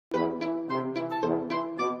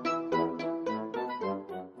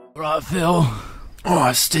Right, Phil.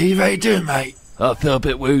 Alright, Steve, how you doing, mate? I feel a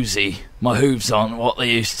bit woozy. My hooves aren't what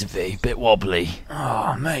they used to be. Bit wobbly.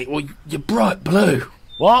 Oh, mate, well, you're bright blue.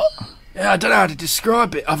 What? Yeah, I don't know how to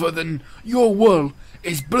describe it other than your wool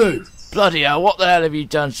is blue. Bloody hell, what the hell have you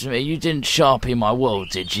done to me? You didn't sharpie my wool,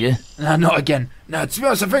 did you? No, not again. No, to be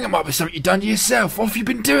honest, I think it might be something you've done to yourself. What have you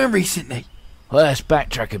been doing recently? Well, let's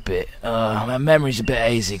backtrack a bit. My memory's a bit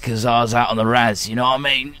hazy because I was out on the Raz, you know what I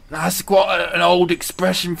mean? That's quite an old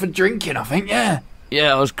expression for drinking, I think, yeah.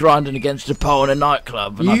 Yeah, I was grinding against a pole in a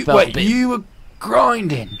nightclub and I felt a bit... you were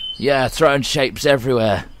grinding? Yeah, throwing shapes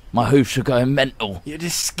everywhere. My hoofs were going mental. You're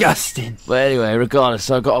disgusting. But anyway, regardless,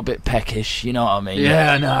 I got a bit peckish, you know what I mean?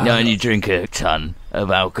 Yeah, I know. You know, when you drink a ton of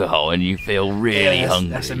alcohol and you feel really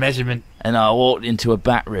hungry. That's a measurement. And I walked into a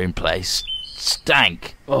backroom place.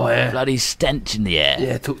 Stank. Oh, yeah. Bloody stench in the air.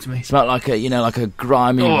 Yeah, talk to me. Smelled like a, like a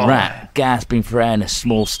grimy rat gasping for air in a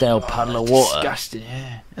small stale puddle of water. Disgusting,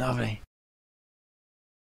 yeah. Lovely.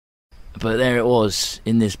 But there it was,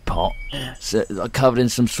 in this pot. Yeah. So, covered in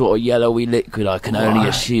some sort of yellowy liquid I can only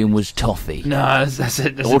assume was toffee. No, that's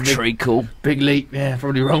it. That's or treacle. Big leap, yeah,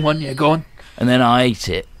 probably wrong one. Yeah, go on. And then I ate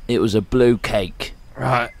it. It was a blue cake.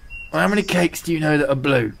 Right. Well, how many cakes do you know that are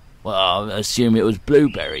blue? Well, I assume it was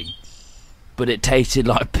blueberry. But it tasted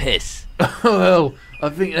like piss. Well, I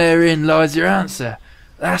think therein lies your answer.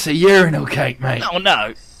 That's a urinal cake, mate. Oh,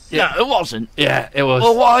 no. Yeah. No, it wasn't. Yeah, it was.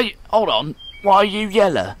 Well, why... Hold on. Why are you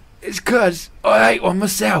yellow? It's 'cause I ate one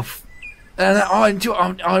myself. And I enjoy.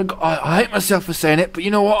 I hate myself for saying it, but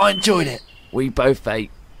you know what? I enjoyed it. We both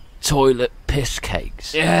ate toilet piss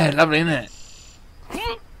cakes. Yeah, lovely, isn't it?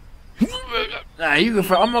 Nah, you can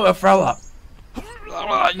throw... I'm not going to throw up.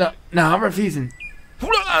 No, I'm refusing.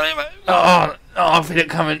 Oh, I feel it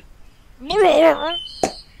coming.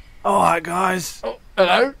 Alright, guys. Oh,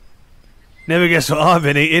 hello? Never guess what I've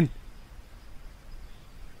been eating.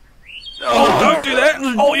 Oh, don't do that!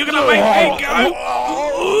 Oh, you're gonna make me go!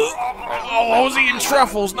 Oh, I was eating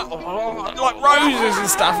truffles, like roses and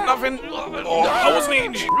stuff, nothing... Oh, I wasn't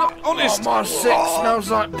eating shit, honest. Oh, my sick smells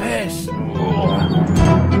like piss.